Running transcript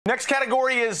Next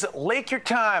category is Lake Your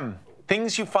Time.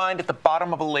 Things you find at the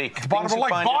bottom of a lake. At the bottom of a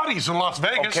lake, bodies in Las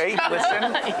Vegas. Okay, listen.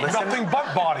 Nothing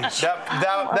but bodies.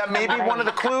 That may be one of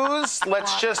the clues.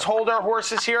 Let's just hold our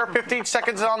horses here. 15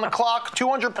 seconds on the clock.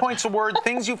 200 points a word.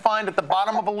 Things you find at the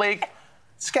bottom of a lake.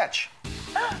 Sketch.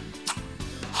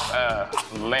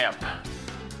 Lamp.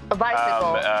 A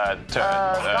bicycle.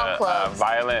 Golf clubs.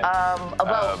 Violin. A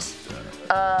boat.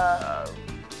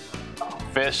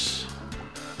 Fish.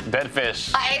 Dead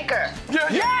fish. Anchor. Yeah,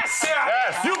 yes!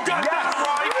 Yes! You got that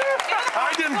right.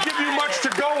 I didn't give you much to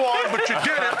go on, but you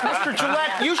did it. Mr.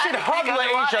 Jillette, you should hug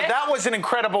Laisha. That was an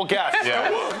incredible guess.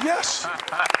 Yeah. Yes.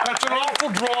 That's an awful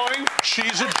drawing.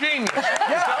 She's a genius.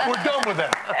 Yeah. We're done with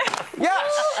that.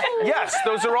 Yes,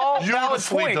 those are all valid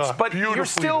Beautifully points, done. but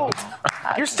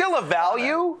you're still a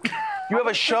value. You have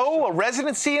a show, a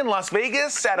residency in Las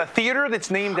Vegas at a theater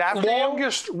that's named after you.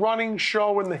 Longest running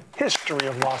show in the history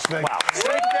of Las Vegas. Wow.